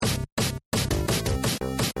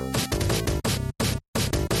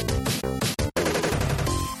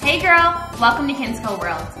Hey girl, welcome to Kinsco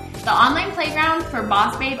World, the online playground for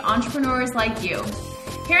boss babe entrepreneurs like you.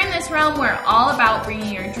 Here in this realm, we're all about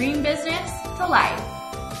bringing your dream business to life.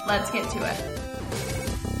 Let's get to it.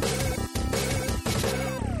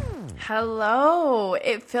 Hello.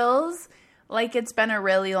 It feels like it's been a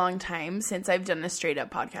really long time since I've done a straight up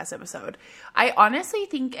podcast episode. I honestly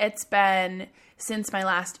think it's been since my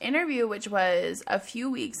last interview, which was a few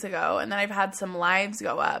weeks ago, and then I've had some lives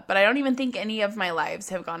go up, but I don't even think any of my lives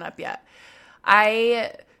have gone up yet.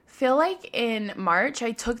 I feel like in March,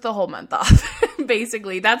 I took the whole month off,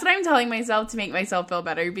 basically. That's what I'm telling myself to make myself feel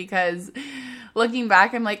better, because looking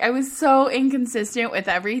back, I'm like, I was so inconsistent with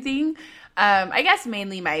everything. I guess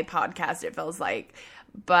mainly my podcast, it feels like.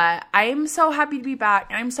 But I'm so happy to be back,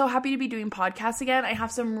 and I'm so happy to be doing podcasts again. I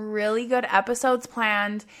have some really good episodes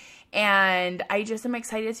planned, and I just am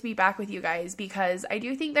excited to be back with you guys, because I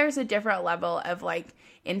do think there's a different level of like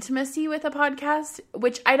intimacy with a podcast,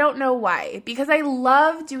 which I don't know why, because I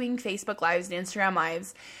love doing Facebook Lives and Instagram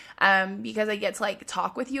Lives, because I get to like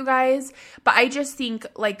talk with you guys. But I just think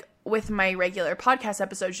like with my regular podcast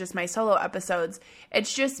episodes, just my solo episodes,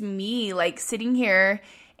 it's just me like sitting here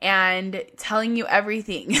and telling you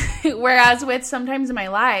everything. Whereas with sometimes in my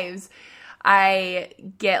lives, I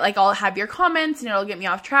get like, I'll have your comments and it'll get me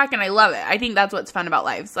off track, and I love it. I think that's what's fun about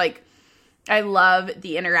lives. Like, I love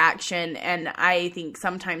the interaction, and I think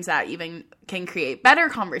sometimes that even can create better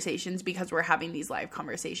conversations because we're having these live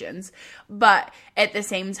conversations. But at the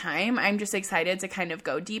same time, I'm just excited to kind of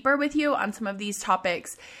go deeper with you on some of these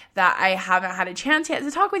topics that I haven't had a chance yet to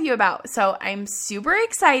talk with you about. So I'm super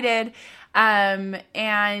excited.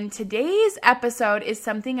 And today's episode is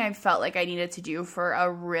something I've felt like I needed to do for a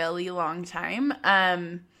really long time.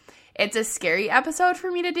 It's a scary episode for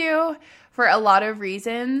me to do for a lot of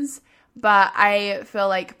reasons, but I feel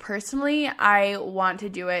like personally I want to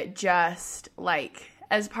do it just like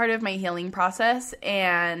as part of my healing process.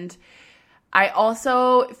 And I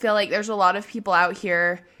also feel like there's a lot of people out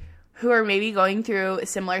here who are maybe going through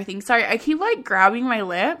similar things. Sorry, I keep like grabbing my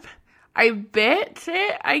lip. I bit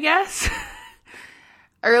it, I guess,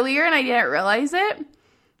 earlier, and I didn't realize it.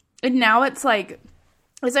 And now it's like,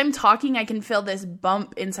 as I'm talking, I can feel this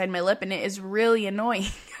bump inside my lip, and it is really annoying.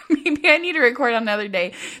 Maybe I need to record another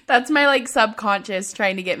day. That's my like subconscious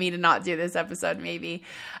trying to get me to not do this episode, maybe.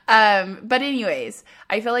 But anyways,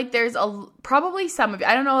 I feel like there's probably some of you,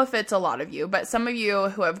 I don't know if it's a lot of you, but some of you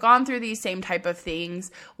who have gone through these same type of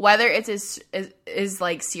things, whether it's as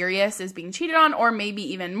like serious as being cheated on, or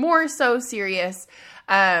maybe even more so serious.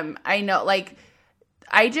 I know, like,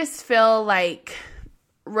 I just feel like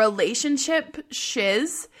relationship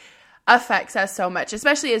shiz affects us so much,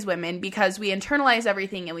 especially as women, because we internalize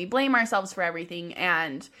everything and we blame ourselves for everything.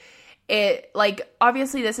 And it, like,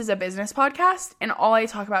 obviously this is a business podcast, and all I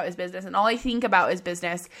talk about is business, and all I think about is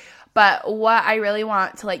business. But what I really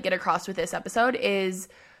want to like get across with this episode is,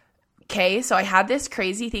 okay, so I had this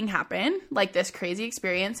crazy thing happen, like this crazy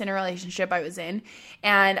experience in a relationship I was in,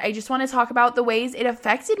 and I just want to talk about the ways it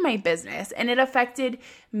affected my business, and it affected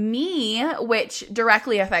me, which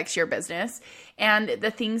directly affects your business, and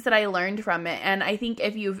the things that I learned from it. And I think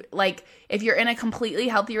if you're in a completely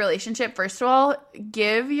healthy relationship, first of all,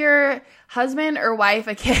 give your husband or wife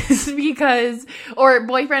a kiss, because, or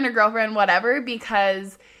boyfriend or girlfriend, whatever,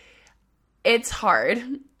 because it's hard.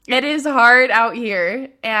 It is hard out here,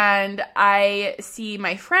 and I see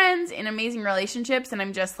my friends in amazing relationships, and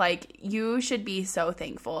I'm just like, you should be so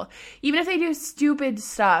thankful. Even if they do stupid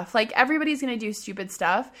stuff, like everybody's going to do stupid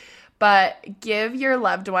stuff, but give your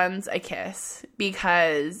loved ones a kiss,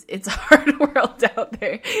 because it's a hard world out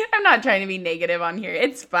there. I'm not trying to be negative on here.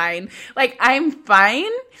 It's fine. Like, I'm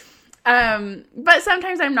fine, but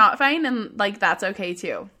sometimes I'm not fine, and like that's okay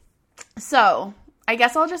too. So I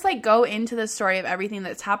guess I'll just like go into the story of everything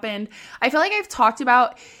that's happened. I feel like I've talked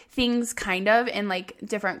about things kind of in like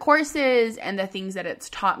different courses and the things that it's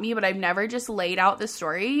taught me, but I've never just laid out the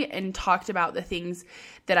story and talked about the things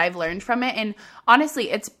that I've learned from it. And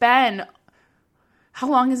honestly, it's been, how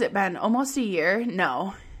long has it been? Almost a year?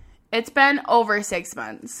 No, it's been over 6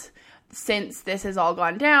 months since this has all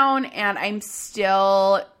gone down, and I'm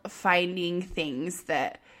still finding things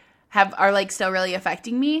that are like still really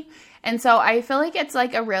affecting me. And so I feel like it's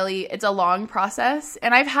like it's a long process.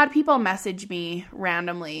 And I've had people message me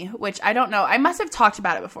randomly, which I don't know. I must have talked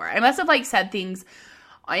about it before. I must have like said things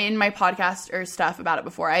in my podcast or stuff about it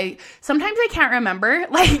before. Sometimes I can't remember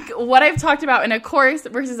like what I've talked about in a course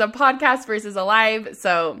versus a podcast versus a live.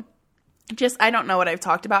 So I don't know what I've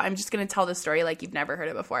talked about. I'm just going to tell the story like you've never heard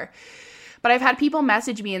it before. But I've had people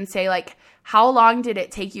message me and say like, how long did it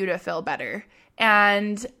take you to feel better?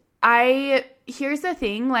 And here's the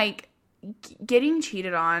thing, like, getting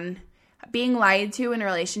cheated on, being lied to in a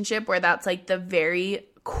relationship where that's like the very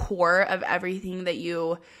core of everything that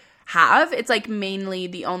you have, it's like mainly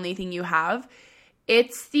the only thing you have.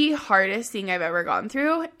 It's the hardest thing I've ever gone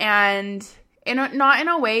through, and not in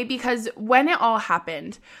a way, because when it all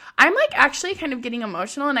happened, I'm like actually kind of getting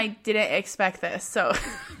emotional, and I didn't expect this. So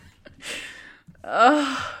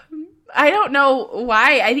I don't know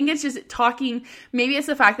why. I think it's just talking. Maybe it's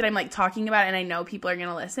the fact that I'm like talking about it and I know people are going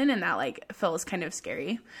to listen, and that like feels kind of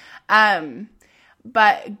scary.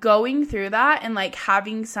 But going through that and like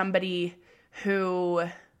having somebody who,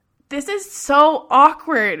 this is so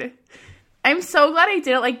awkward. I'm so glad I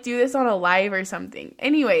didn't like do this on a live or something.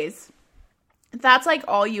 Anyways, that's like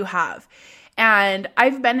all you have. And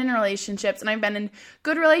I've been in relationships, and I've been in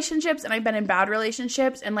good relationships, and I've been in bad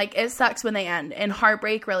relationships, and like it sucks when they end, and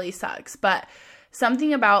heartbreak really sucks. But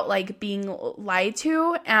something about like being lied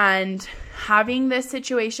to and having this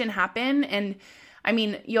situation happen, and I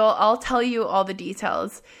mean, I'll tell you all the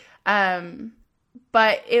details.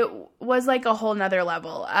 But it was like a whole nother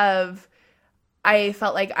level of, I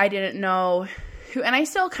felt like I didn't know who, and I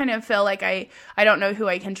still kind of feel like I don't know who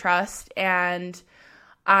I can trust, and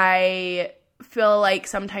I feel like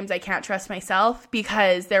sometimes I can't trust myself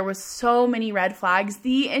because there was so many red flags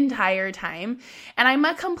the entire time, and I'm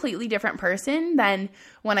a completely different person than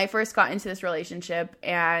when I first got into this relationship.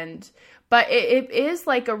 But it is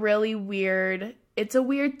like a really weird, it's a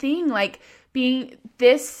weird thing, like being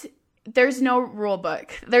this, there's no rule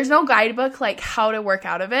book, there's no guidebook like how to work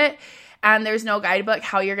out of it, and there's no guidebook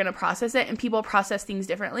how you're going to process it, and people process things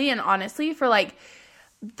differently. And honestly, for like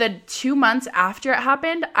the 2 months after it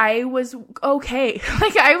happened, I was okay.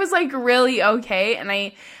 Like I was like really okay. And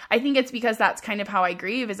I think it's because that's kind of how I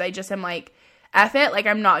grieve, is I just am like, F it, like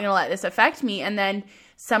I'm not going to let this affect me. And then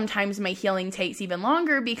sometimes my healing takes even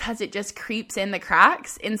longer because it just creeps in the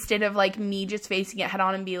cracks, instead of like me just facing it head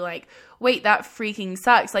on and be like, wait, that freaking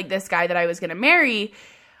sucks. Like this guy that I was going to marry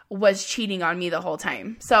was cheating on me the whole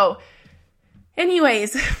time. So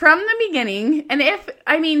anyways, from the beginning, and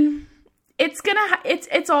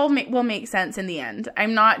it's all will make sense in the end.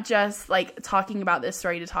 I'm not just like talking about this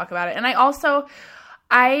story to talk about it. And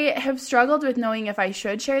I have struggled with knowing if I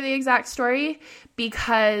should share the exact story,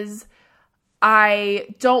 because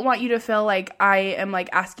I don't want you to feel like I am like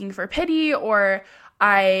asking for pity, or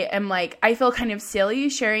I am like, I feel kind of silly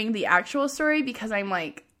sharing the actual story, because I'm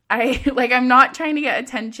like, I'm not trying to get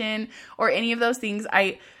attention or any of those things.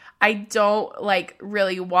 I don't like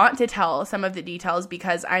really want to tell some of the details,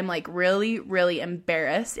 because I'm like really, really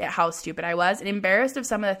embarrassed at how stupid I was, and embarrassed of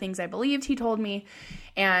some of the things I believed he told me.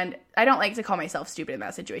 And I don't like to call myself stupid in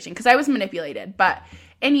that situation, because I was manipulated. But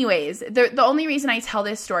anyways, the only reason I tell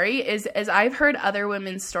this story is I've heard other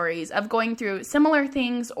women's stories of going through similar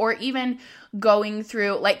things, or even going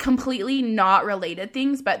through like completely not related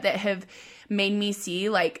things, but that have made me see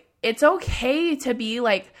like it's okay to be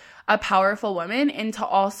like a powerful woman, and to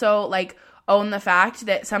also like own the fact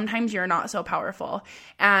that sometimes you're not so powerful,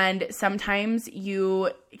 and sometimes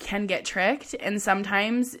you can get tricked, and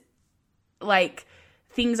sometimes like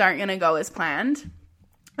things aren't going to go as planned.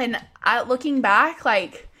 And looking back,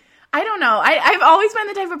 like, I don't know. I've always been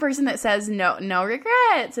the type of person that says no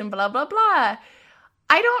regrets and blah, blah, blah.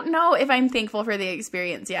 I don't know if I'm thankful for the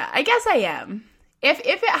experience yet. I guess I am. If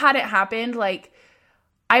it hadn't happened, like,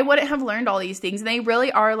 I wouldn't have learned all these things. And they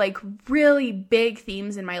really are like really big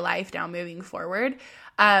themes in my life now moving forward.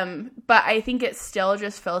 But I think it still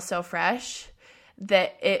just feels so fresh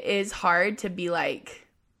that it is hard to be like,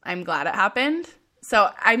 I'm glad it happened.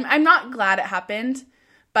 So I'm not glad it happened,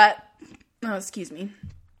 but excuse me.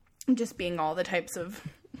 I'm just being all the types of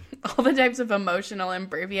emotional and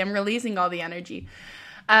burpy. I'm releasing all the energy.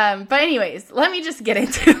 But anyways, let me just get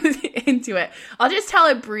into it. I'll just tell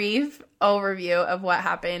a brief overview of what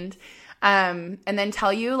happened, and then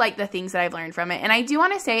tell you like the things that I've learned from it. And I do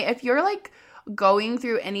want to say, if you're like going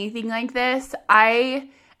through anything like this, I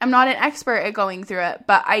am not an expert at going through it,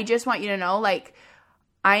 but I just want you to know, like,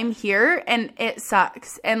 I'm here, and it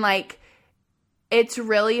sucks, and like it's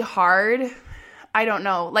really hard. I don't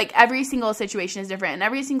know, like every single situation is different, and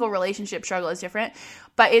every single relationship struggle is different,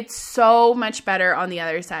 but it's so much better on the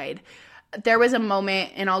other side. There was a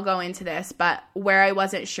moment, and I'll go into this, but where I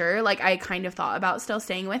wasn't sure, like I kind of thought about still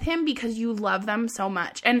staying with him, because you love them so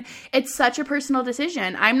much, and it's such a personal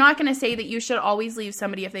decision. I'm not going to say that you should always leave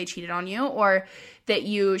somebody if they cheated on you, or that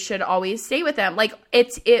you should always stay with them. Like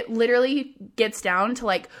it literally gets down to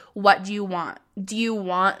like, what do you want? Do you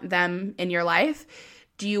want them in your life?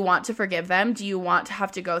 Do you want to forgive them? Do you want to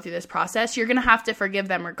have to go through this process? You're going to have to forgive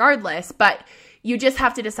them regardless, but you just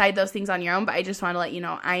have to decide those things on your own. But I just want to let you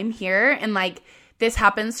know I'm here, and like this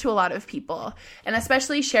happens to a lot of people. And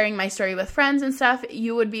especially sharing my story with friends and stuff,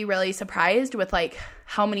 you would be really surprised with like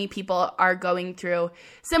how many people are going through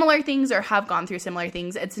similar things or have gone through similar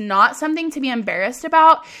things. It's not something to be embarrassed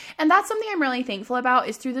about. And that's something I'm really thankful about,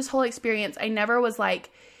 is through this whole experience, I never was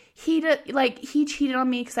like, he cheated on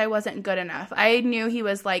me because I wasn't good enough. I knew he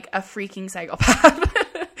was like a freaking psychopath.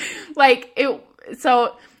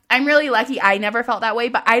 So I'm really lucky I never felt that way,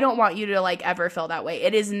 but I don't want you to like ever feel that way.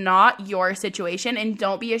 It is not your situation, and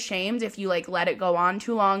don't be ashamed if you like let it go on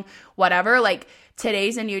too long, whatever. Like,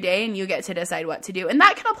 today's a new day and you get to decide what to do. And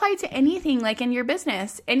that can apply to anything, like in your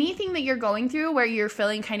business, anything that you're going through where you're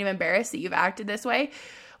feeling kind of embarrassed that you've acted this way.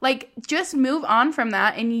 Like, just move on from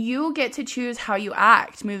that, and you get to choose how you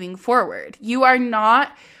act moving forward. You are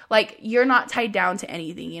not, like, you're not tied down to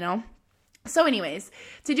anything, you know? So anyways,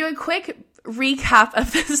 to do a quick recap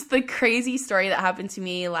of the crazy story that happened to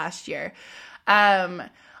me last year.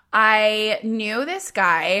 I knew this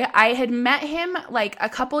guy. I had met him, like, a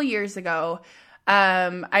couple years ago.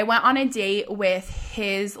 I went on a date with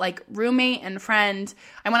his, like, roommate and friend.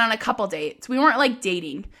 I went on a couple dates. We weren't, like,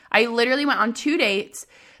 dating. I literally went on 2 dates.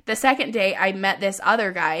 The second day, I met this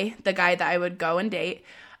other guy, the guy that I would go and date,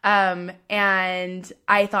 and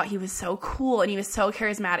I thought he was so cool, and he was so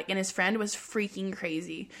charismatic, and his friend was freaking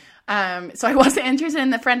crazy. So I wasn't interested in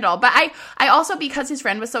the friend at all. But I also, because his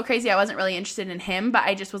friend was so crazy, I wasn't really interested in him, but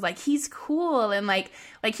I just was like, he's cool, and like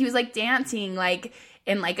he was, like, dancing, like,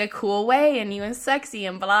 in, like, a cool way, and he was sexy,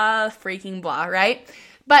 and blah, freaking blah, right?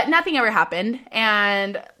 But nothing ever happened,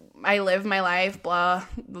 and I live my life, blah,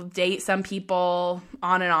 date some people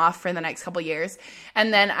on and off for the next couple years.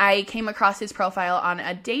 And then I came across his profile on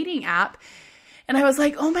a dating app, and I was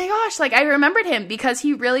like, oh my gosh, like, I remembered him because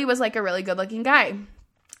he really was, like, a really good looking guy.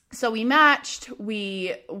 So we matched.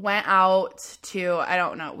 We went out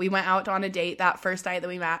we went out on a date that first night that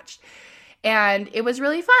we matched, and it was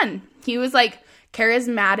really fun. He was, like,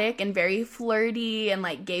 charismatic and very flirty and,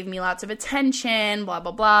 like, gave me lots of attention, blah,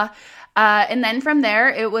 blah, blah. And then from there,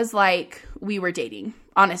 it was like we were dating,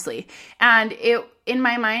 honestly. And in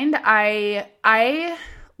my mind, I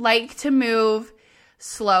like to move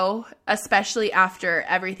slow, especially after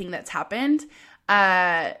everything that's happened.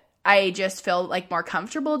 I just feel, like, more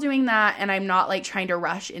comfortable doing that, and I'm not, like, trying to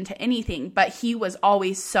rush into anything. But he was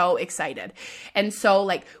always so excited. And so,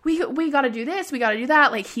 like, we got to do this, we got to do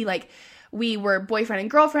that. Like, we were boyfriend and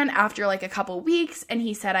girlfriend after, like, a couple weeks, and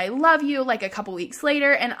he said, I love you, like, a couple weeks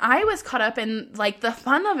later, and I was caught up in, like, the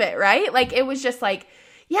fun of it, right? Like, it was just like,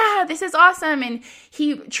 yeah, this is awesome, and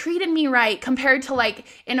he treated me right compared to, like,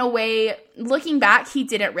 in a way, looking back, he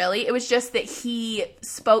didn't really. It was just that he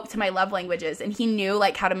spoke to my love languages, and he knew,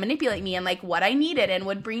 like, how to manipulate me and, like, what I needed, and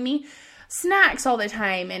would bring me snacks all the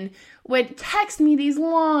time, and would text me these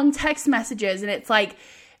long text messages, and it's like,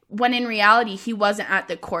 when in reality, he wasn't at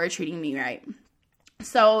the core treating me right.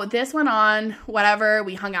 So this went on, whatever.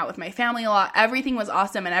 We hung out with my family a lot. Everything was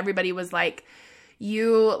awesome. And everybody was like,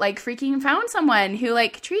 you, like, freaking found someone who,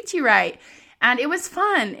 like, treats you right. And it was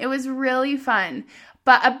fun. It was really fun.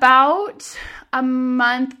 But about a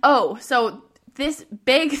month, so this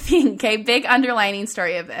big thing, okay, big underlining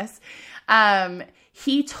story of this.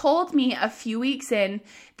 He told me a few weeks in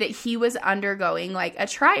that he was undergoing, like, a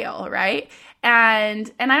trial, right?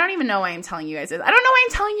 And I don't even know why I'm telling you guys this. I don't know why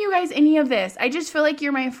I'm telling you guys any of this. I just feel like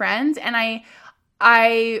you're my friends, and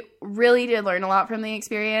I really did learn a lot from the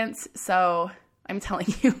experience, so I'm telling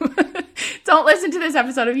you. Don't listen to this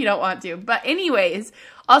episode if you don't want to. But anyways,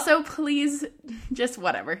 also, please, just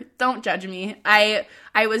whatever. Don't judge me. I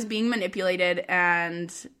was being manipulated,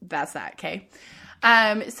 and that's that, okay?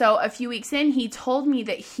 So a few weeks in, he told me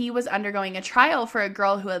that he was undergoing a trial for a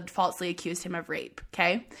girl who had falsely accused him of rape,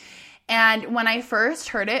 okay? And when I first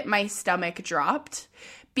heard it, my stomach dropped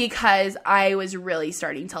because I was really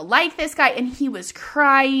starting to like this guy, and he was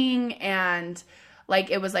crying, and,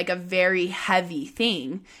 like, it was, like, a very heavy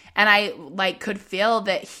thing. And I, like, could feel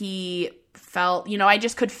that he felt, you know, I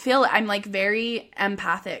just could feel it. I'm, like, very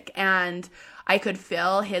empathic, and I could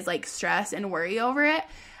feel his, like, stress and worry over it.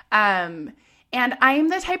 And I'm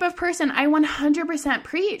the type of person, I 100%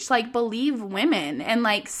 preach, like, believe women and,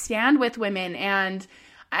 like, stand with women. And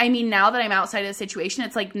I mean, now that I'm outside of the situation,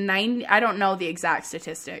 it's like I don't know the exact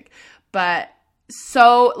statistic, but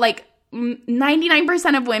so, like,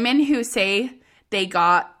 99% of women who say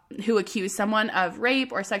who accuse someone of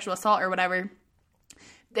rape or sexual assault or whatever,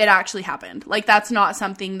 it actually happened. Like, that's not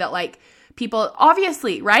something that, like, people,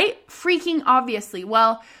 obviously, right? Freaking obviously.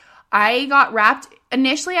 Well, I got wrapped.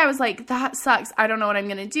 Initially, I was like, that sucks. I don't know what I'm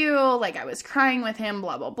going to do. Like, I was crying with him,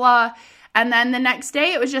 blah, blah, blah. And then the next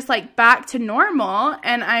day, it was just, like, back to normal.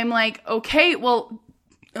 And I'm like, okay, well,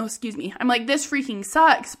 I'm like, this freaking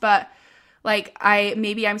sucks, but like,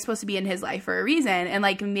 maybe I'm supposed to be in his life for a reason. And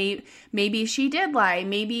like, maybe she did lie.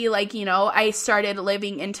 Maybe like, you know, I started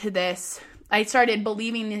living into this. I started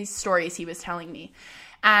believing these stories he was telling me.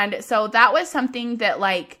 And so that was something that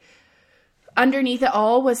like, underneath it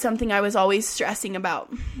all was something I was always stressing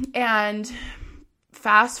about. And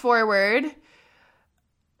fast forward,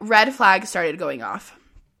 red flags started going off.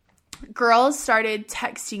 Girls started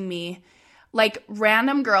texting me. Like,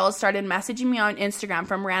 random girls started messaging me on Instagram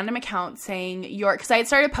from random accounts saying, because I had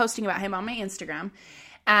started posting about him on my Instagram,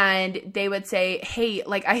 and they would say, hey,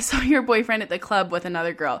 like, I saw your boyfriend at the club with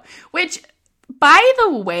another girl, which, by the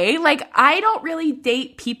way, like, I don't really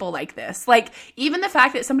date people like this. Like, even the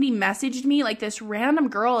fact that somebody messaged me, like, this random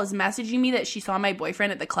girl is messaging me that she saw my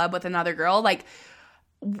boyfriend at the club with another girl, like,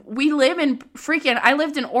 I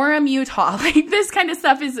lived in Orem, Utah. Like, this kind of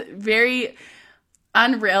stuff is very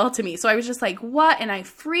unreal to me. So I was just like, what? And I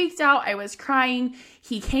freaked out. I was crying.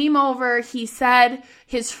 He came over. He said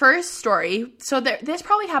his first story. So this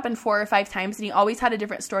probably happened 4 or 5 times, and he always had a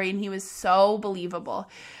different story, and he was so believable.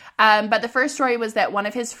 But the first story was that one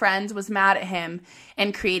of his friends was mad at him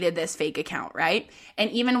and created this fake account, right? And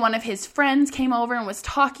even one of his friends came over and was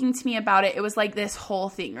talking to me about it. It was like this whole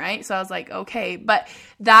thing, right? So I was like, okay. But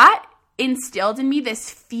that instilled in me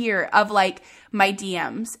this fear of like my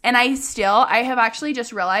DMs. And I have actually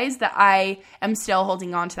just realized that I am still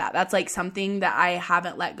holding on to that. That's like something that I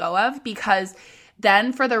haven't let go of, because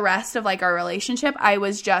then for the rest of like our relationship, I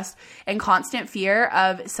was just in constant fear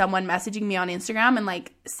of someone messaging me on Instagram and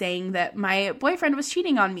like saying that my boyfriend was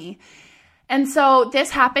cheating on me. And so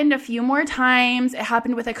this happened a few more times. It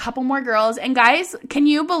happened with a couple more girls. And guys, can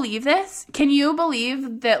you believe this? Can you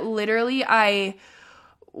believe that literally I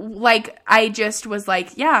just was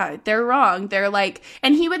like, yeah, they're wrong. They're like,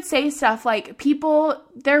 and he would say stuff like, people,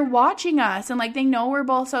 they're watching us and like, they know we're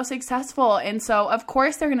both so successful. And so of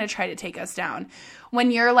course they're going to try to take us down.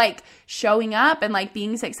 When you're like showing up and like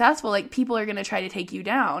being successful, like people are going to try to take you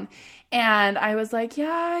down. And I was like,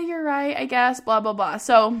 yeah, you're right, I guess, blah, blah, blah.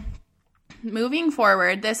 So moving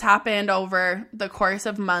forward, this happened over the course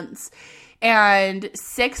of months, and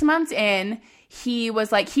 6 months in, he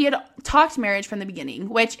had talked marriage from the beginning,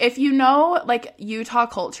 which if you know, like Utah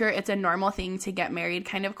culture, it's a normal thing to get married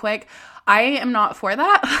kind of quick. I am not for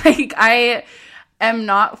that. Like I am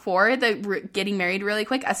not for the getting married really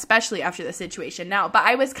quick, especially after the situation now. But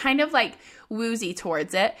I was kind of like woozy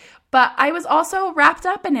towards it, but I was also wrapped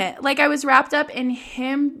up in it. Like I was wrapped up in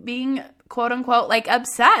him being quote unquote like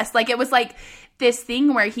obsessed. Like it was like this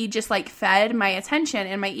thing where he just like fed my attention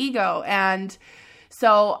and my ego. And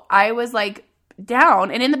so I was like down,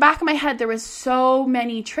 and in the back of my head there was so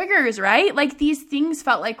many triggers, right? Like these things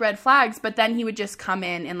felt like red flags, but then he would just come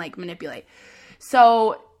in and like manipulate.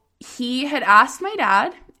 So he had asked my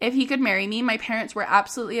dad if he could marry me. My parents were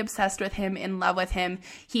absolutely obsessed with him, in love with him.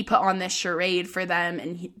 He put on this charade for them,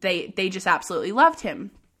 and they just absolutely loved him.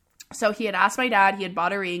 So he had asked my dad, he had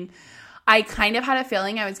bought a ring. I kind of had a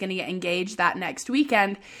feeling I was going to get engaged that next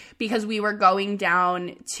weekend because we were going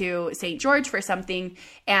down to St. George for something,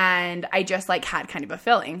 and I just like had kind of a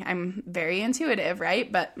feeling. I'm very intuitive, right?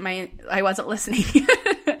 But I wasn't listening.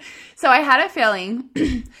 So I had a feeling,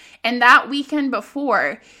 and that weekend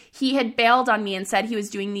before, he had bailed on me and said he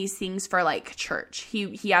was doing these things for like church.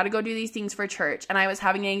 He had to go do these things for church, and I was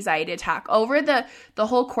having an anxiety attack. Over the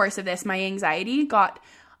whole course of this, my anxiety got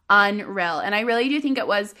unreal. And I really do think it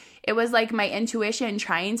was like my intuition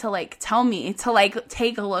trying to like tell me to like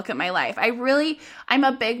take a look at my life. I'm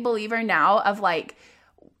a big believer now of like,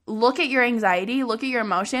 look at your anxiety, look at your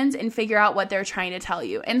emotions, and figure out what they're trying to tell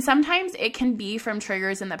you. And sometimes it can be from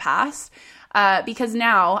triggers in the past, because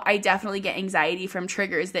now I definitely get anxiety from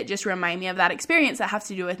triggers that just remind me of that experience that have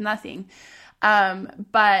to do with nothing.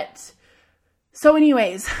 So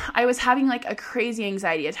anyways, I was having like a crazy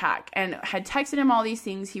anxiety attack and had texted him all these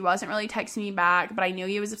things. He wasn't really texting me back, but I knew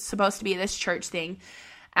he was supposed to be at this church thing.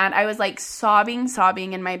 And I was like sobbing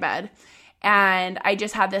in my bed. And I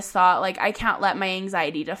just had this thought, like, I can't let my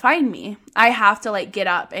anxiety define me. I have to like get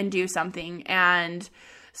up and do something. And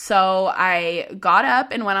so I got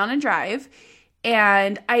up and went on a drive.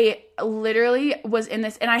 And I literally was in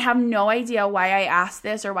this, and I have no idea why I asked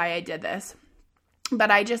this or why I did this. But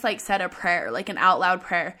I just like said a prayer, like an out loud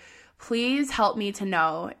prayer. Please help me to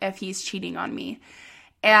know if he's cheating on me.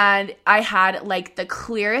 And I had like the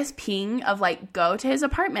clearest ping of like, go to his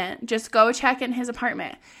apartment. Just go check in his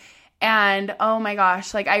apartment. And oh my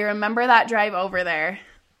gosh, like I remember that drive over there.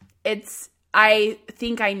 I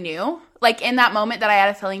think I knew. Like in that moment that I had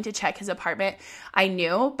a feeling to check his apartment, I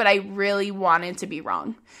knew, but I really wanted to be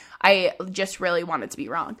wrong. I just really wanted to be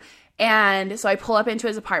wrong. And so I pull up into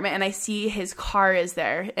his apartment and I see his car is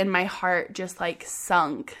there and my heart just like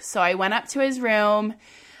sunk. So I went up to his room.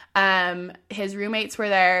 His roommates were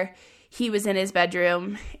there. He was in his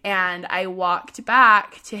bedroom and I walked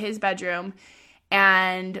back to his bedroom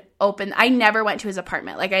and I never went to his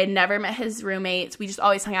apartment. Like I had never met his roommates. We just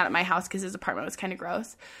always hung out at my house because his apartment was kind of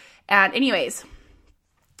gross. And anyways,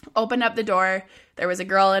 opened up the door. There was a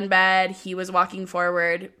girl in bed. He was walking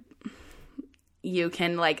forward. You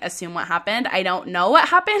can like assume what happened. I don't know what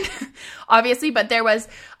happened, obviously, but there was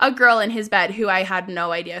a girl in his bed who I had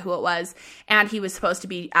no idea who it was, and he was supposed to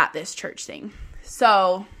be at this church thing.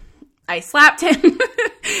 So I slapped him.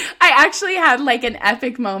 I actually had like an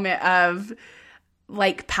epic moment of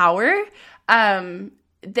like power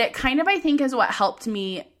that kind of I think is what helped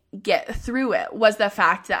me get through it, was the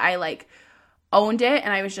fact that I like owned it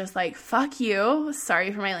and I was just like, fuck you,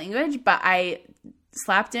 sorry for my language, but I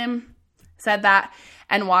slapped him, said that,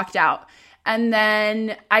 and walked out. And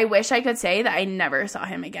then I wish I could say that I never saw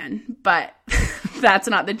him again, but that's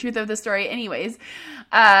not the truth of the story anyways.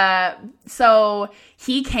 So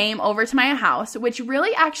he came over to my house, which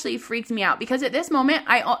really actually freaked me out because at this moment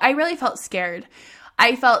I really felt scared.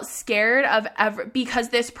 I felt scared of because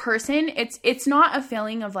this person, it's not a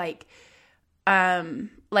feeling of like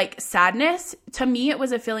sadness. To me, it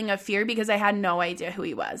was a feeling of fear because I had no idea who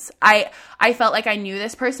he was. I felt like I knew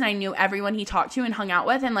this person. I knew everyone he talked to and hung out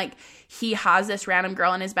with. And like, he has this random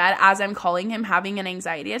girl in his bed as I'm calling him having an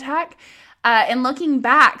anxiety attack. And looking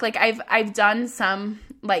back, like I've done some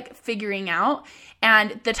like figuring out,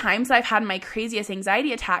 and the times I've had my craziest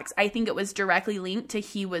anxiety attacks, I think it was directly linked to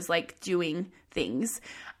he was like doing things,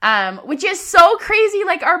 which is so crazy.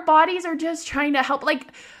 Like our bodies are just trying to help. Like,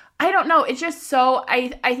 I don't know. It's just so,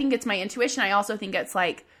 I think it's my intuition. I also think it's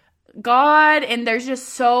like God, and there's just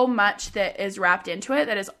so much that is wrapped into it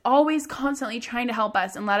that is always constantly trying to help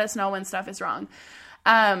us and let us know when stuff is wrong.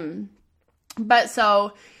 But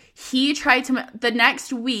so he tried to, the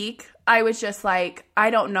next week, I was just like,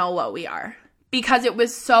 I don't know what we are, because it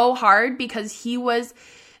was so hard, because he was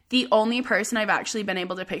the only person I've actually been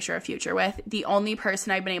able to picture a future with, the only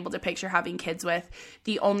person I've been able to picture having kids with,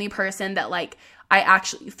 the only person that like I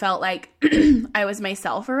actually felt like I was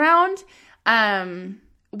myself around,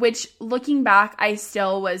 which looking back, I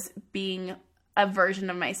still was being a version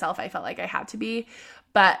of myself I felt like I had to be.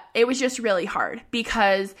 But it was just really hard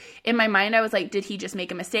because in my mind, I was like, did he just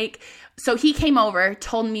make a mistake? So he came over,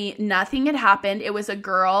 told me nothing had happened. It was a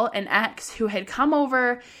girl, an ex, who had come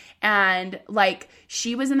over and like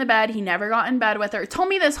she was in the bed. He never got in bed with her. Told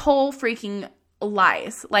me this whole freaking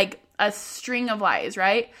lies, like a string of lies,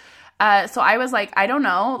 right? So I was like, I don't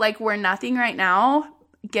know. Like, we're nothing right now.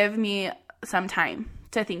 Give me some time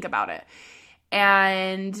to think about it.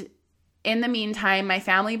 And in the meantime, my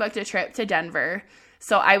family booked a trip to Denver.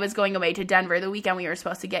 So I was going away to Denver the weekend we were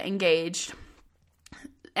supposed to get engaged.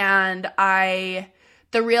 And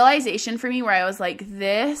the realization for me where I was like,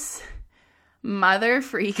 this mother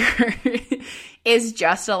freaker is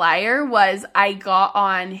just a liar, was I got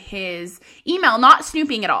on his email, not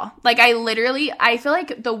snooping at all. Like I feel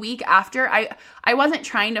like the week after, I wasn't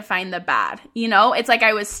trying to find the bad, you know? It's like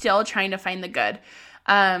I was still trying to find the good.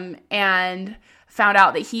 And found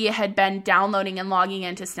out that he had been downloading and logging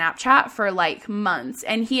into Snapchat for like months,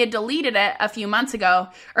 and he had deleted it a few months ago,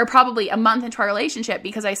 or probably a month into our relationship,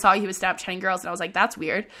 because I saw he was Snapchatting girls and I was like, that's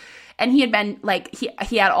weird. And he had been like,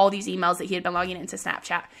 he had all these emails that he had been logging into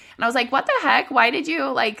Snapchat, and I was like, what the heck? Why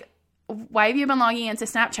have you been logging into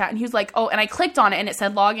Snapchat? And he was like, oh, and I clicked on it and it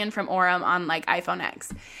said login from Orem on like iPhone X.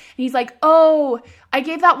 And he's like, oh, I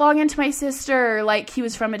gave that login to my sister. Like, he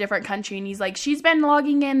was from a different country. And he's like, she's been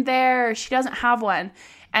logging in there. She doesn't have one.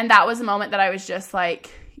 And that was the moment that I was just like,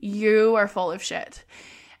 you are full of shit.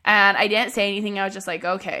 And I didn't say anything. I was just like,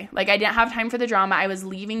 okay. Like, I didn't have time for the drama. I was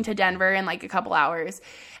leaving to Denver in like a couple hours.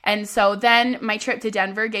 And so then my trip to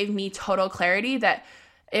Denver gave me total clarity that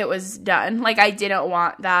it was done. Like, I didn't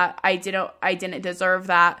want that. I didn't deserve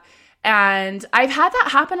that. And I've had that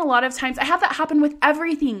happen a lot of times. I have that happen with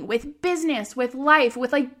everything, with business, with life,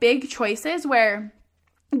 with like big choices, where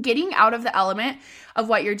getting out of the element of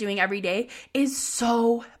what you're doing every day is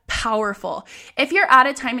so powerful. If you're at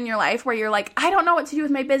a time in your life where you're like, I don't know what to do with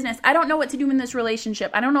my business, I don't know what to do in this relationship,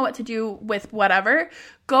 I don't know what to do with whatever,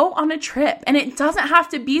 go on a trip. And it doesn't have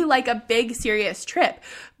to be like a big serious trip.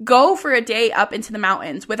 Go for a day up into the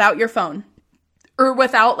mountains without your phone, or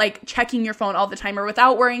without like checking your phone all the time, or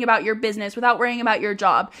without worrying about your business, without worrying about your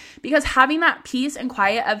job. Because having that peace and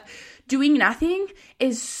quiet of doing nothing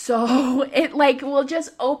is so, it like will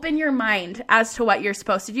just open your mind as to what you're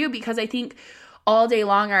supposed to do. Because I think all day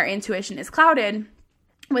long our intuition is clouded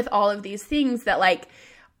with all of these things that like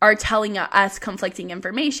are telling us conflicting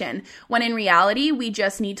information, when in reality we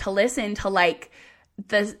just need to listen to like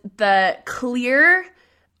the clear,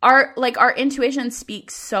 our intuition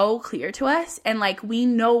speaks so clear to us, and like we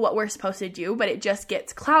know what we're supposed to do, but it just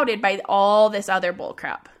gets clouded by all this other bull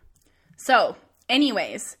crap. So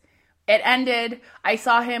anyways, it ended. I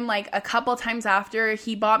saw him like a couple times after.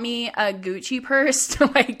 He bought me a Gucci purse to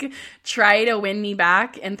like try to win me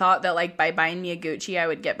back, and thought that like by buying me a Gucci I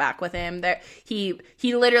would get back with him. There he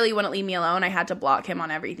literally wouldn't leave me alone. I had to block him on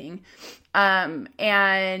everything.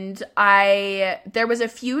 And there was a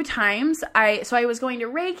few times I was going to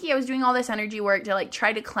Reiki. I was doing all this energy work to like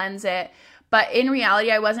try to cleanse it. But in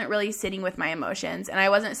reality, I wasn't really sitting with my emotions, and I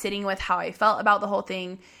wasn't sitting with how I felt about the whole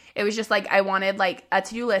thing. It was just like I wanted like a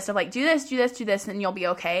to-do list of like do this, and you'll be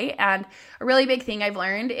okay. And a really big thing I've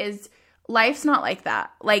learned is life's not like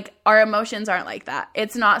that. Like our emotions aren't like that.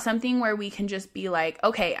 It's not something where we can just be like,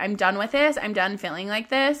 okay, I'm done with this. I'm done feeling like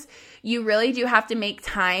this. You really do have to make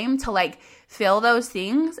time to like feel those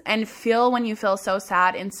things, and feel when you feel so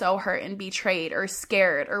sad and so hurt and betrayed or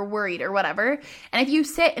scared or worried or whatever. And if you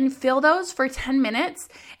sit and feel those for 10 minutes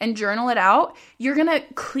and journal it out, you're going to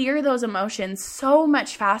clear those emotions so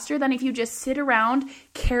much faster than if you just sit around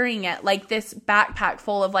carrying it like this backpack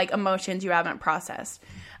full of like emotions you haven't processed.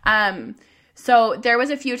 So there was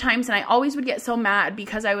a few times, and I always would get so mad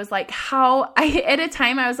because I was like, at a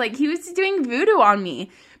time I was like, he was doing voodoo on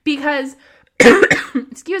me because,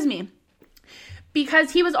 excuse me,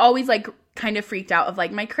 because he was always like kind of freaked out of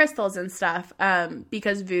like my crystals and stuff,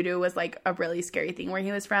 because voodoo was like a really scary thing where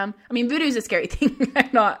he was from. I mean, voodoo is a scary thing.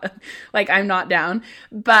 I'm not down,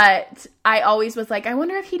 but I always was like, I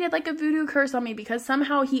wonder if he did like a voodoo curse on me, because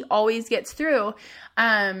somehow he always gets through,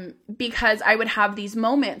 because I would have these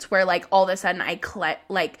moments where like all of a sudden I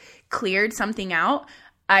cleared something out.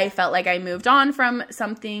 I felt like I moved on from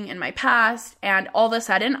something in my past, and all of a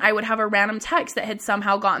sudden I would have a random text that had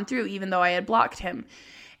somehow gotten through even though I had blocked him.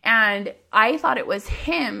 And I thought it was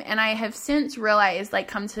him, and I have since realized, like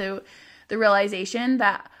come to the realization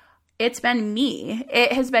that it's been me.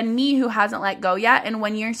 It has been me who hasn't let go yet. And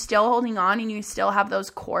when you're still holding on and you still have those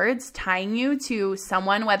cords tying you to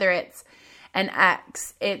someone, whether it's an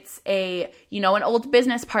ex, it's an old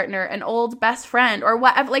business partner, an old best friend, or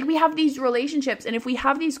whatever. Like we have these relationships, and if we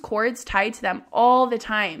have these cords tied to them all the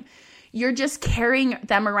time, you're just carrying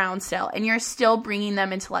them around still, and you're still bringing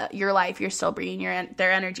them into your life. You're still bringing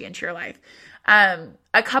their energy into your life.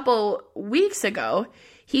 A couple weeks ago,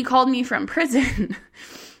 he called me from prison.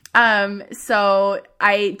 So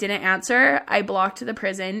I didn't answer. I blocked the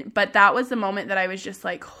prison, but that was the moment that I was just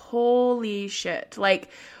like, holy shit. Like,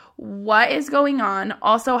 what is going on?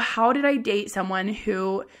 Also, how did I date someone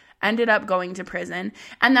who ended up going to prison?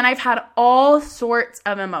 And then I've had all sorts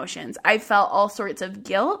of emotions. I felt all sorts of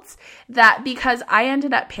guilt that because I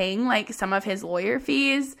ended up paying like some of his lawyer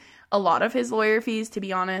fees, a lot of his lawyer fees, to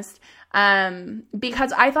be honest,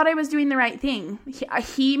 because I thought I was doing the right thing.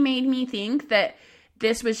 He made me think that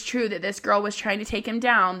this was true, that this girl was trying to take him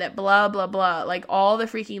down, that blah, blah, blah, like all the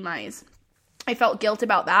freaking lies. I felt guilt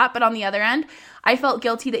about that, but on the other end, I felt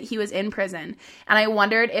guilty that he was in prison, and I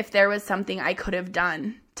wondered if there was something I could have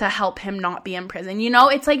done to help him not be in prison.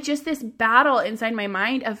 It's like just this battle inside my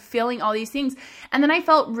mind of feeling all these things, and then I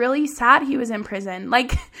felt really sad he was in prison.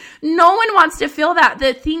 Like, no one wants to feel that.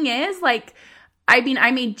 The thing is, like,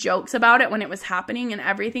 I made jokes about it when it was happening and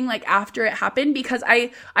everything, like after it happened, because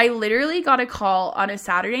I literally got a call on a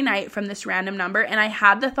Saturday night from this random number, and I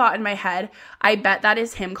had the thought in my head, I bet that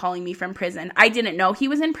is him calling me from prison. I didn't know he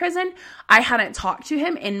was in prison. I hadn't talked to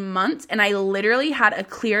him in months, and I literally had a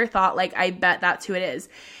clear thought, like, I bet that's who it is.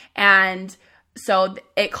 And so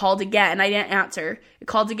it called again. I didn't answer. It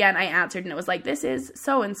called again. I answered, and it was like, this is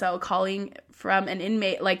so-and-so calling from an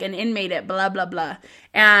inmate, like an inmate at blah, blah, blah.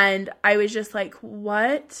 And I was just like,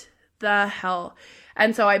 what the hell?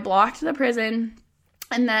 And so I blocked the prison,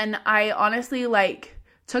 and then I honestly like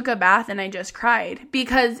took a bath and I just cried,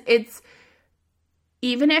 because it's,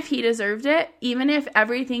 even if he deserved it, even if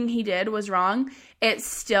everything he did was wrong, it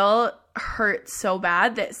still hurt so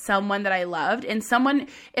bad that someone that I loved, and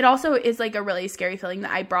it also is like a really scary feeling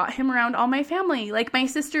that I brought him around all my family. Like, my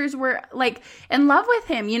sisters were like in love with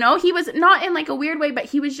him, he was not in like a weird way, but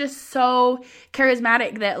he was just so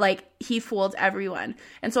charismatic that like he fooled everyone.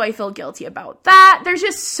 And so I feel guilty about that. There's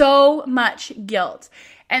just so much guilt.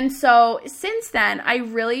 And so since then, I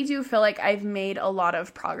really do feel like I've made a lot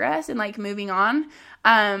of progress in like moving on.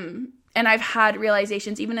 And I've had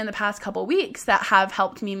realizations even in the past couple weeks that have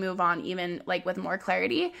helped me move on, even like with more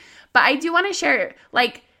clarity. But I do want to share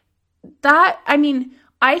like that. I mean,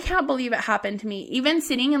 I can't believe it happened to me. Even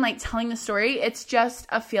sitting and like telling the story, it's just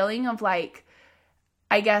a feeling of like,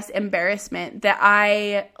 I guess, embarrassment that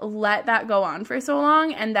I let that go on for so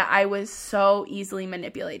long and that I was so easily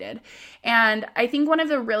manipulated. And I think one of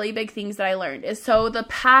the really big things that I learned is, so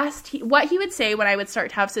what he would say when I would start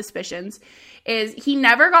to have suspicions is he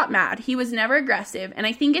never got mad. He was never aggressive. And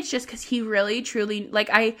I think it's just because he really, truly, like,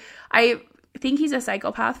 I think he's a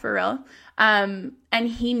psychopath for real. And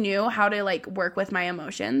he knew how to like work with my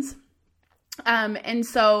emotions. And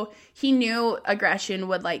so he knew aggression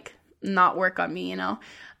would like not work on me, you know?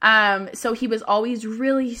 So he was always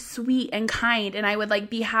really sweet and kind, and I would like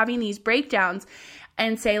be having these breakdowns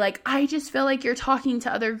and say like, I just feel like you're talking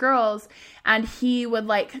to other girls. And he would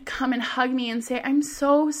like come and hug me and say, I'm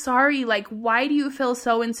so sorry. Like, why do you feel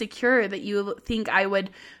so insecure that you think I would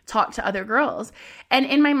talk to other girls? And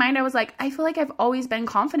in my mind, I was like, I feel like I've always been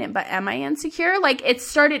confident, but am I insecure? Like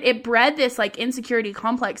it bred this like insecurity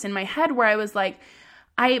complex in my head where I was like,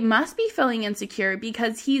 I must be feeling insecure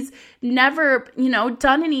because he's never,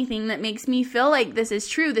 done anything that makes me feel like this is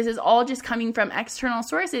true. This is all just coming from external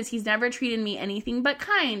sources. He's never treated me anything but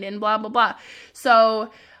kind and blah, blah, blah.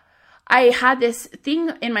 So I had this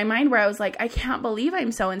thing in my mind where I was like, I can't believe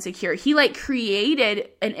I'm so insecure. He like created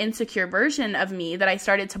an insecure version of me that I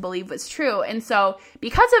started to believe was true. And so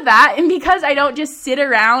because of that, and because I don't just sit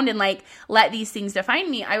around and like let these things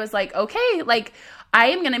define me, I was like, okay, like I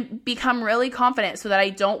am going to become really confident so that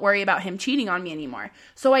I don't worry about him cheating on me anymore.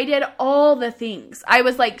 So I did all the things. I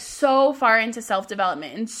was like so far into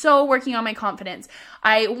self-development and so working on my confidence.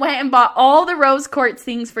 I went and bought all the rose quartz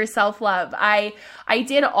things for self-love. I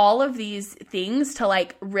did all of these things to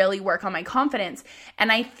like really work on my confidence.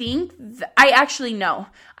 And I think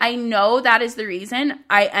I know that is the reason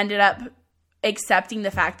I ended up accepting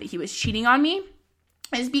the fact that he was cheating on me,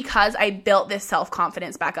 is because I built this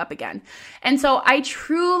self-confidence back up again. And so I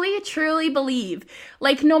truly, truly believe,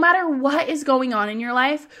 like, no matter what is going on in your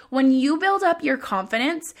life, when you build up your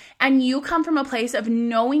confidence and you come from a place of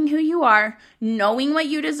knowing who you are, knowing what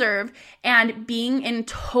you deserve, and being in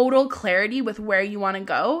total clarity with where you want to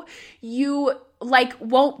go, you like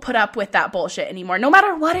won't put up with that bullshit anymore, no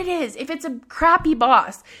matter what it is. If it's a crappy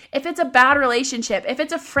boss, if it's a bad relationship, if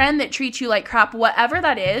it's a friend that treats you like crap, whatever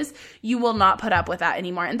that is, you will not put up with that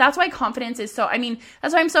anymore. And that's why confidence is that's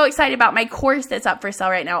why I'm so excited about my course that's up for sale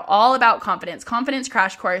right now, all about confidence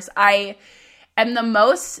crash course. I feel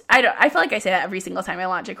like I say that every single time I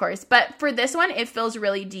launch a course, but for this one, it feels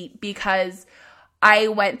really deep because I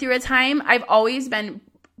went through a time. I've always been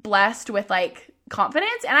blessed with like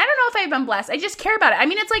confidence, and I don't know if I've been blessed. I just care about it. I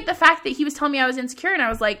mean, it's like the fact that he was telling me I was insecure, and I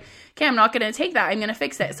was like, okay, I'm not going to take that. I'm going to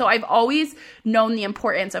fix it. So I've always known the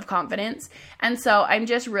importance of confidence, and so I'm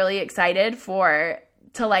just really excited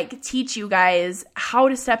to like teach you guys how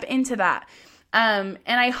to step into that. And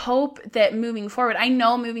I hope that moving forward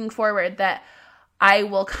that I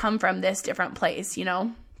will come from this different place,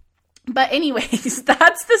 But anyways,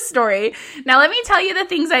 that's the story. Now let me tell you the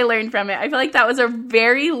things I learned from it. I feel like that was a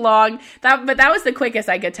very long, but that was the quickest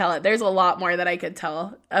I could tell it. There's a lot more that I could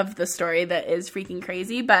tell of the story that is freaking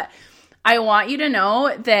crazy, but I want you to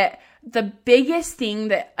know that the biggest thing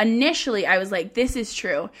that initially I was like, this is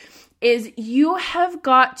true, is you have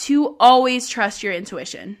got to always trust your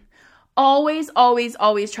intuition. Always, always,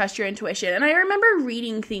 always trust your intuition. And I remember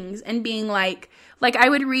reading things and being like I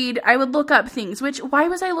would look up things, why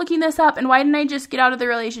was I looking this up? And why didn't I just get out of the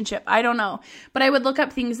relationship? I don't know. But I would look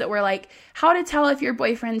up things that were like, how to tell if your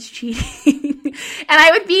boyfriend's cheating. And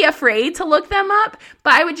I would be afraid to look them up,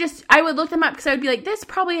 but I would look them up because I would be like, this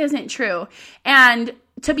probably isn't true. And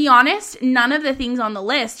to be honest, none of the things on the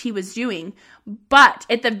list he was doing. But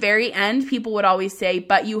at the very end, people would always say,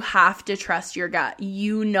 but you have to trust your gut.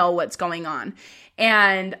 You know what's going on.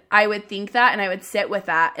 And I would think that, and I would sit with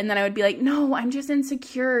that. And then I would be like, no, I'm just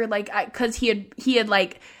insecure. Cause he had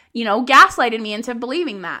gaslighted me into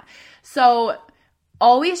believing that. So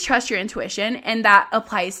always trust your intuition. And that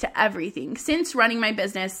applies to everything. Since running my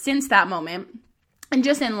business, since that moment, and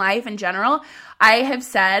just in life in general, I have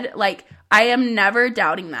said, I am never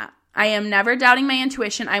doubting that. I am never doubting my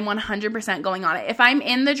intuition. I'm 100% going on it. If I'm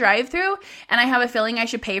in the drive-thru and I have a feeling I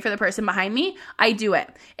should pay for the person behind me, I do it.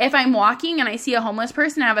 If I'm walking and I see a homeless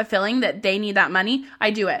person and I have a feeling that they need that money,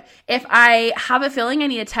 I do it. If I have a feeling I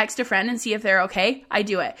need to text a friend and see if they're okay, I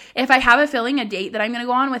do it. If I have a feeling a date that I'm going to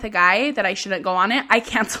go on with a guy that I shouldn't go on it, I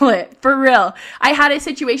cancel it. For real. I had a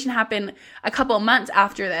situation happen a couple of months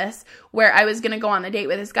after this where I was going to go on the date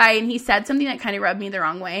with this guy and he said something that kind of rubbed me the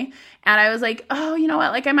wrong way. And I was like, oh, you know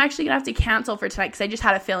what? I'm actually going to have to cancel for tonight because I just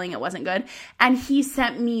had a feeling it wasn't good. And he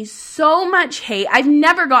sent me so much hate. I've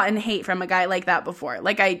never gotten hate from a guy like that before.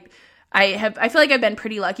 I feel like I've been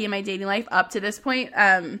pretty lucky in my dating life up to this point,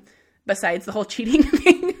 besides the whole cheating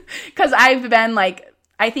thing, because I've been like,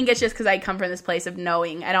 I think it's just because I come from this place of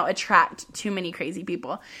knowing I don't attract too many crazy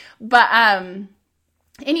people. But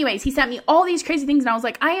anyways, he sent me all these crazy things, and I was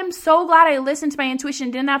like, I am so glad I listened to my intuition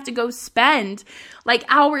and didn't have to go spend like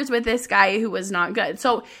hours with this guy who was not good.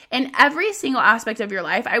 So in every single aspect of your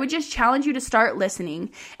life, I would just challenge you to start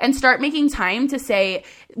listening and start making time to say,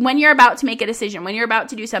 when you're about to make a decision, when you're about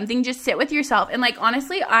to do something, just sit with yourself. And like,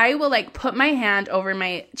 honestly, I will like put my hand over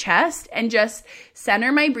my chest and just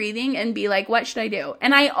center my breathing and be like, what should I do?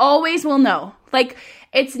 And I always will know. Like,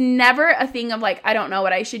 it's never a thing of like, I don't know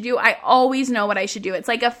what I should do. I always know what I should do. It's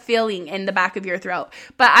like a feeling in the back of your throat.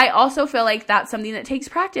 But I also feel like that's something that takes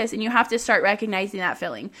practice, and you have to start recognizing that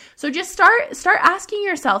feeling. So just start asking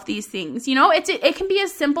yourself these things. You know, it can be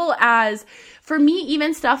as simple as, for me,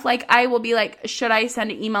 even stuff like I will be like, should I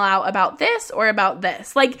send an email out about this or about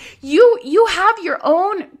this? Like you have your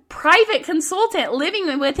own private consultant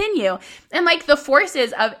living within you, and like the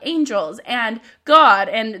forces of angels and God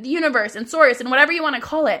and the universe and source and whatever you want to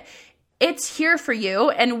call it, it's here for you.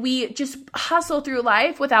 And we just hustle through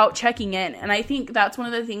life without checking in. And I think that's one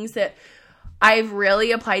of the things that I've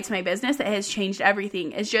really applied to my business that has changed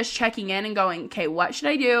everything, is just checking in and going, okay, what should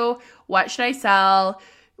I do? What should I sell?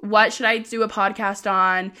 What should I do a podcast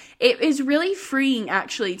on? It is really freeing,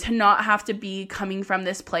 actually, to not have to be coming from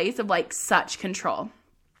this place of like such control.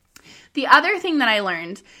 The other thing that I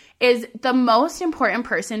learned is the most important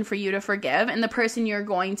person for you to forgive, and the person you're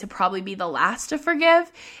going to probably be the last to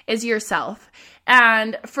forgive, is yourself.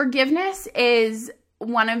 And forgiveness is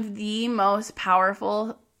one of the most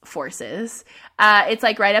powerful forces. It's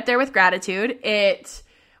like right up there with gratitude. It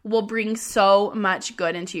will bring so much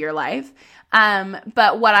good into your life.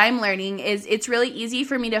 But what I'm learning is it's really easy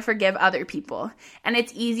for me to forgive other people. And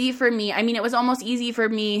it's easy for me. I mean, it was almost easy for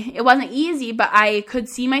me. It wasn't easy, but I could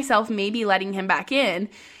see myself maybe letting him back in.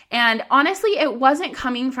 And honestly, it wasn't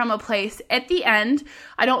coming from a place, at the end,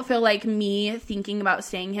 I don't feel like me thinking about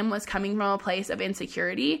staying him was coming from a place of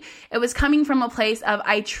insecurity. It was coming from a place of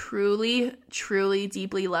I truly, truly,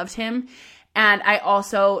 deeply loved him. And I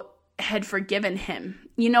also had forgiven him.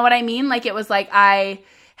 You know what I mean? Like, it was like I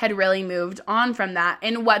had really moved on from that.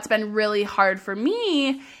 And what's been really hard for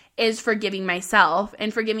me is forgiving myself,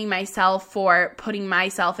 and forgiving myself for putting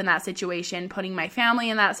myself in that situation, putting my family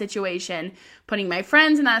in that situation, putting my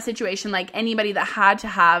friends in that situation, like anybody that had to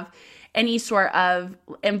have any sort of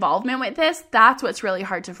involvement with this. That's what's really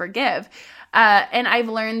hard to forgive. And I've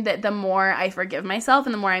learned that the more I forgive myself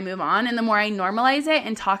and the more I move on and the more I normalize it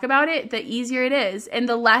and talk about it, the easier it is and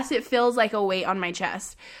the less it feels like a weight on my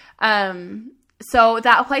chest. So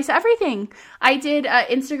that applies to everything. I did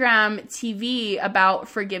Instagram TV about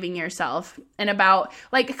forgiving yourself and about,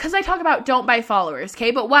 like, because I talk about don't buy followers, okay?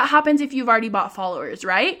 But what happens if you've already bought followers,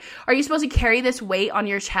 right? Are you supposed to carry this weight on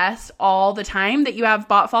your chest all the time that you have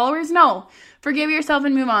bought followers? No. Forgive yourself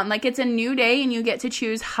and move on. Like, it's a new day and you get to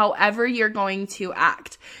choose however you're going to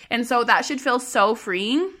act. And so that should feel so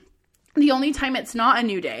freeing. The only time it's not a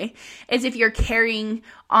new day is if you're carrying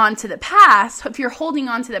on to the past, if you're holding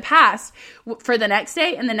on to the past for the next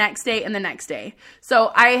day and the next day and the next day.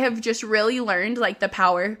 So I have just really learned like the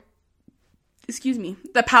power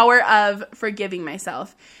of forgiving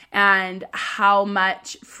myself and how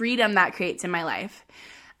much freedom that creates in my life.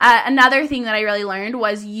 Another thing that I really learned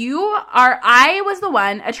was I was the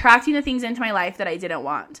one attracting the things into my life that I didn't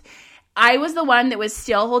want. I was the one that was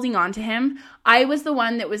still holding on to him. I was the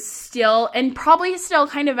one that was still, and probably still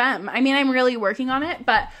kind of am. I mean, I'm really working on it,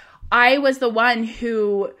 but I was the one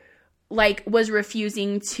who like was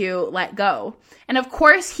refusing to let go. And of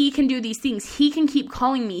course he can do these things. He can keep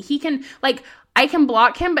calling me. He can I can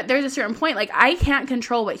block him, but there's a certain point, like I can't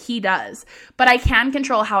control what he does, but I can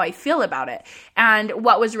control how I feel about it. And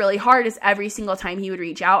what was really hard is every single time he would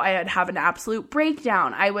reach out, I would have an absolute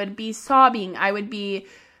breakdown. I would be sobbing. I would be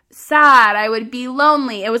sad, I would be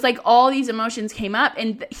lonely. It was like all these emotions came up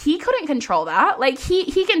and he couldn't control that. Like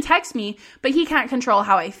he can text me, but he can't control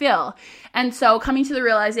how I feel. And so coming to the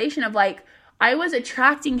realization of like, I was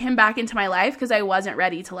attracting him back into my life because I wasn't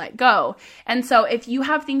ready to let go. And so if you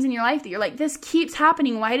have things in your life that you're like, this keeps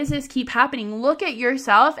happening, why does this keep happening? Look at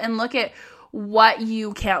yourself and look at what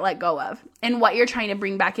you can't let go of and what you're trying to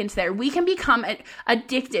bring back into there. We can become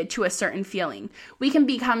addicted to a certain feeling. We can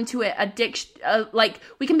become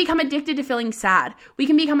we can become addicted to feeling sad. We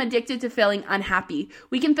can become addicted to feeling unhappy.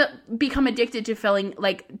 We can become addicted to feeling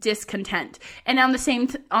like discontent. And on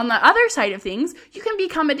the other side of things, you can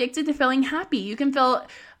become addicted to feeling happy. You can feel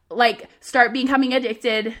like start becoming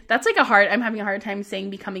addicted. I'm having a hard time saying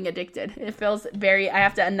becoming addicted. It feels I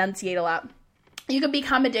have to enunciate a lot. You could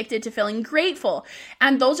become addicted to feeling grateful.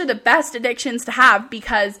 And those are the best addictions to have,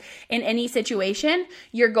 because in any situation,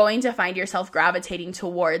 you're going to find yourself gravitating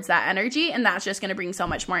towards that energy, and that's just going to bring so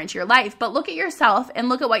much more into your life. But look at yourself and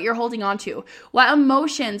look at what you're holding on to. What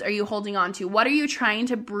emotions are you holding on to? What are you trying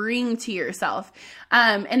to bring to yourself?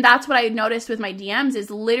 And that's what I noticed with my DMs, is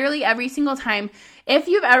literally every single time. If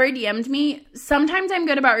you've ever DM'd me, sometimes I'm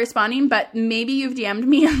good about responding, but maybe you've DM'd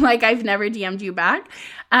me and like I've never DM'd you back.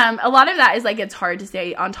 A lot of that is like, it's hard to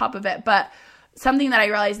stay on top of it, but something that I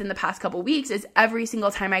realized in the past couple weeks is every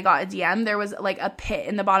single time I got a DM, there was like a pit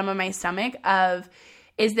in the bottom of my stomach of,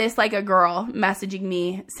 is this like a girl messaging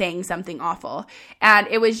me saying something awful? And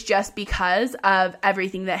it was just because of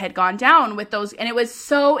everything that had gone down with those. And it was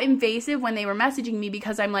so invasive when they were messaging me,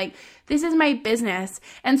 because I'm like, this is my business.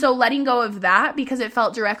 And so letting go of that, because it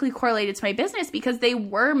felt directly correlated to my business, because they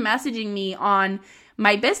were messaging me on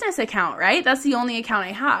my business account, right? That's the only account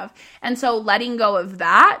I have. And so letting go of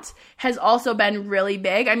that has also been really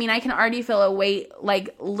big. I mean, I can already feel a weight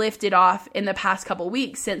like lifted off in the past couple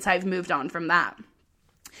weeks since I've moved on from that.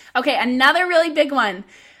 Okay, another really big one.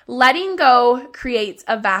 Letting go creates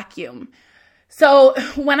a vacuum. So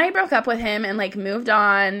when I broke up with him and like moved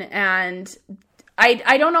on, and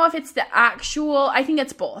I don't know if it's the actual, I think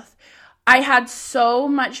it's both. I had so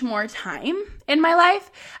much more time in my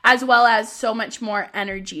life, as well as so much more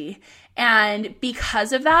energy. And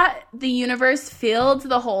because of that, the universe filled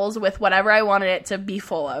the holes with whatever I wanted it to be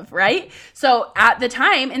full of, right? So at the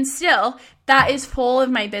time, and still, that is full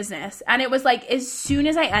of my business. And it was like, as soon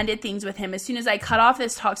as I ended things with him, as soon as I cut off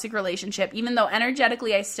this toxic relationship, even though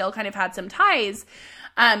energetically I still kind of had some ties,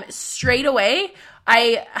 straight away,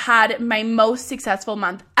 I had my most successful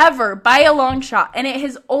month ever by a long shot, and it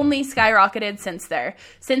has only skyrocketed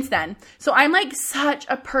since then. So I'm like such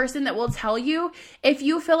a person that will tell you, if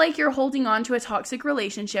you feel like you're holding on to a toxic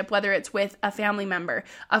relationship, whether it's with a family member,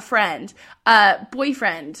 a friend, a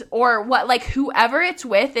boyfriend, or what, like whoever it's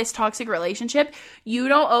with, this toxic relationship, you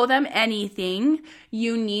don't owe them anything.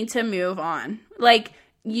 You need to move on.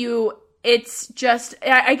 It's just,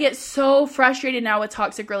 I get so frustrated now with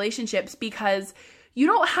toxic relationships, because you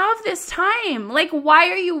don't have this time. Like,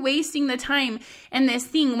 why are you wasting the time in this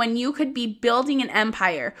thing when you could be building an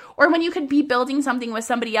empire, or when you could be building something with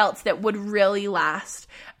somebody else that would really last?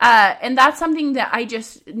 And that's something that I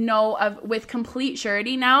just know of with complete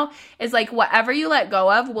surety now, is like, whatever you let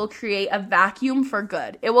go of will create a vacuum for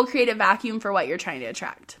good. It will create a vacuum for what you're trying to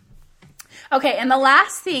attract. Okay, and the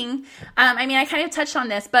last thing, I kind of touched on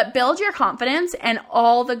this, but build your confidence and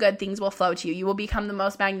all the good things will flow to you. You will become the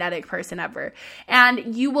most magnetic person ever.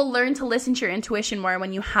 And you will learn to listen to your intuition more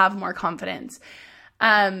when you have more confidence.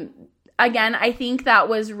 Again, I think that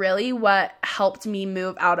was really what helped me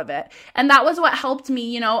move out of it. And that was what helped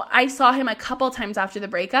me, I saw him a couple times after the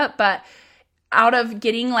breakup, but out of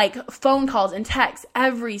getting like phone calls and texts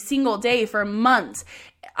every single day for months,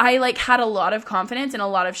 I like had a lot of confidence and a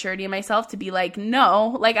lot of surety in myself to be like,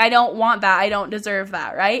 no, like I don't want that. I don't deserve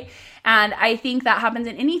that, right? And I think that happens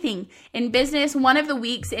in anything. In business, one of the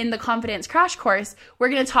weeks in the Confidence Crash Course, we're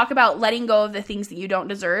going to talk about letting go of the things that you don't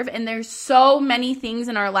deserve. And there's so many things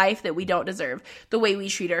in our life that we don't deserve. The way we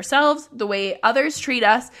treat ourselves, the way others treat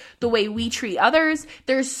us, the way we treat others.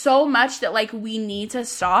 There's so much that like we need to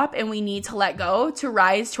stop and we need to let go to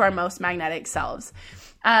rise to our most magnetic selves.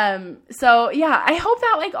 So yeah, I hope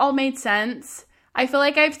that like all made sense. I feel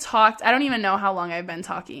like I've talked, I don't even know how long I've been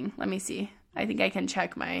talking. Let me see. I think I can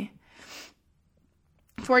check my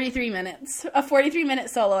 43 minutes, a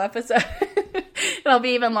 43-minute solo episode. It'll be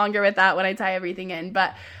even longer with that when I tie everything in,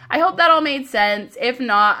 but I hope that all made sense. If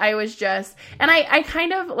not, I was just, and I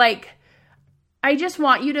kind of like, I just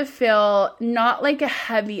want you to feel not like a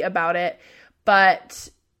heavy about it, but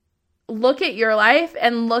look at your life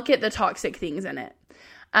and look at the toxic things in it.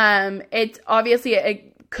 It's obviously,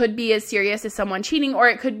 it could be as serious as someone cheating, or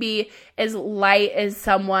it could be as light as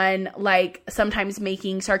someone like sometimes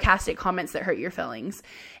making sarcastic comments that hurt your feelings.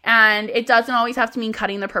 And it doesn't always have to mean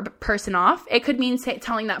cutting the person off. It could mean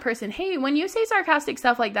telling that person, hey, when you say sarcastic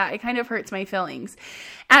stuff like that, it kind of hurts my feelings.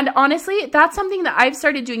 And honestly, that's something that I've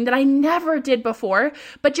started doing that I never did before,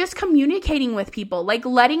 but just communicating with people, like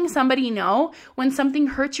letting somebody know when something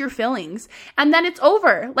hurts your feelings, and then it's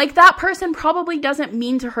over. Like that person probably doesn't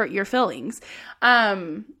mean to hurt your feelings.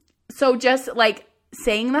 So just like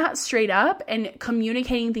saying that straight up and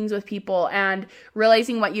communicating things with people and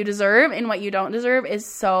realizing what you deserve and what you don't deserve is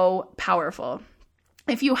so powerful.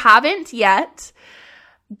 If you haven't yet,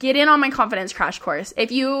 get in on my Confidence Crash Course.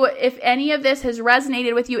 If any of this has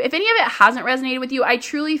resonated with you, if any of it hasn't resonated with you, I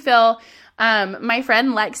truly feel, my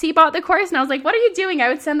friend Lexi bought the course and I was like, what are you doing? I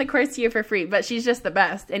would send the course to you for free, but she's just the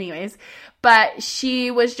best anyways. but she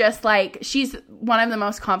was just like, she's one of the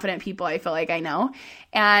most confident people I feel like I know.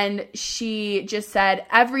 And she just said,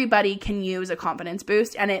 everybody can use a confidence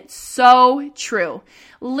boost. And it's so true.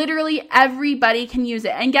 Literally everybody can use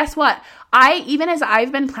it. And guess what? Even as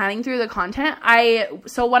I've been planning through the content,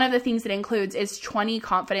 so one of the things it includes is 20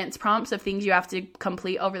 confidence prompts of things you have to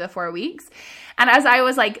complete over the 4 weeks. And as I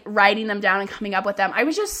was like writing them down and coming up with them, I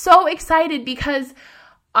was just so excited because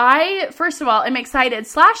first of all, am excited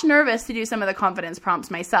 / nervous to do some of the confidence prompts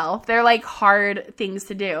myself. They're like hard things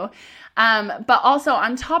to do. But also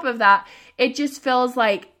on top of that, it just feels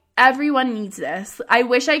like everyone needs this. I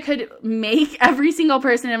wish I could make every single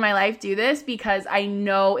person in my life do this because I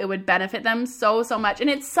know it would benefit them so much. And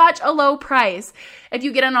it's such a low price. If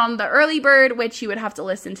you get in on the early bird, which you would have to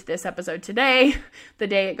listen to this episode today, the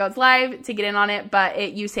day it goes live to get in on it,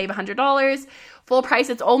 but you save $100. Full price,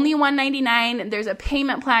 it's only $199. There's a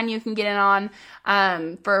payment plan you can get in on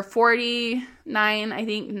for $49, I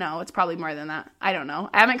think. No, it's probably more than that. I don't know.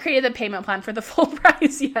 I haven't created the payment plan for the full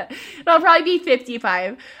price yet. It'll probably be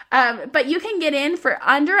 $55. But you can get in for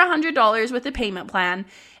under $100 with the payment plan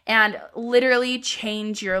and literally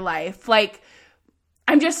change your life. Like,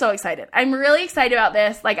 I'm just so excited. I'm really excited about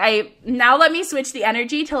this. Now let me switch the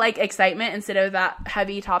energy to like excitement instead of that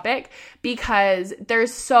heavy topic, because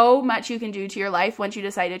there's so much you can do to your life once you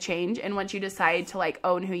decide to change and once you decide to like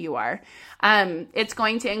own who you are. It's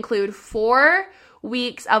going to include 4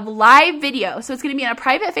 weeks of live video. So it's going to be in a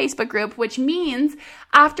private Facebook group, which means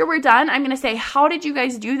after we're done, I'm going to say, how did you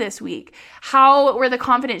guys do this week? How were the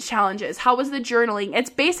confidence challenges? How was the journaling?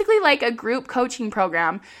 It's basically like a group coaching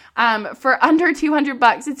program for under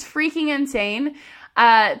 $200. It's freaking insane.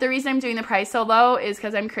 The reason I'm doing the price so low is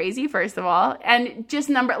because I'm crazy, first of all, and just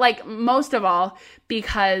most of all,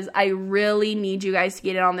 because I really need you guys to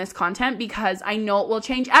get in on this content because I know it will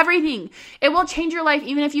change everything. It will change your life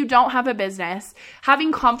even if you don't have a business.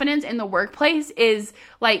 Having confidence in the workplace is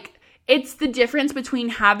like, it's the difference between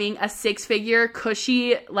having a 6-figure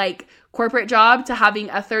cushy like corporate job to having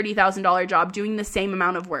a $30,000 job doing the same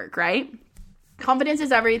amount of work, right? Confidence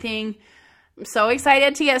is everything. I'm so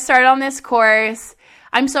excited to get started on this course.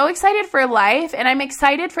 I'm so excited for life, and I'm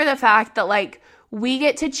excited for the fact that like we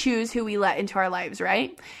get to choose who we let into our lives,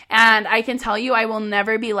 right? And I can tell you I will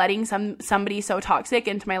never be letting somebody so toxic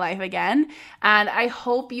into my life again. And I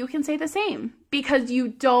hope you can say the same because you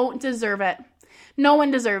don't deserve it. No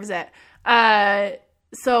one deserves it.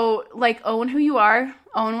 So like own who you are,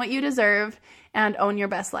 own what you deserve, and own your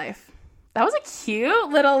best life. That was a cute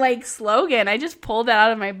little like slogan. I just pulled that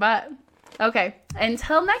out of my butt. Okay,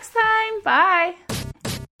 until next time, bye.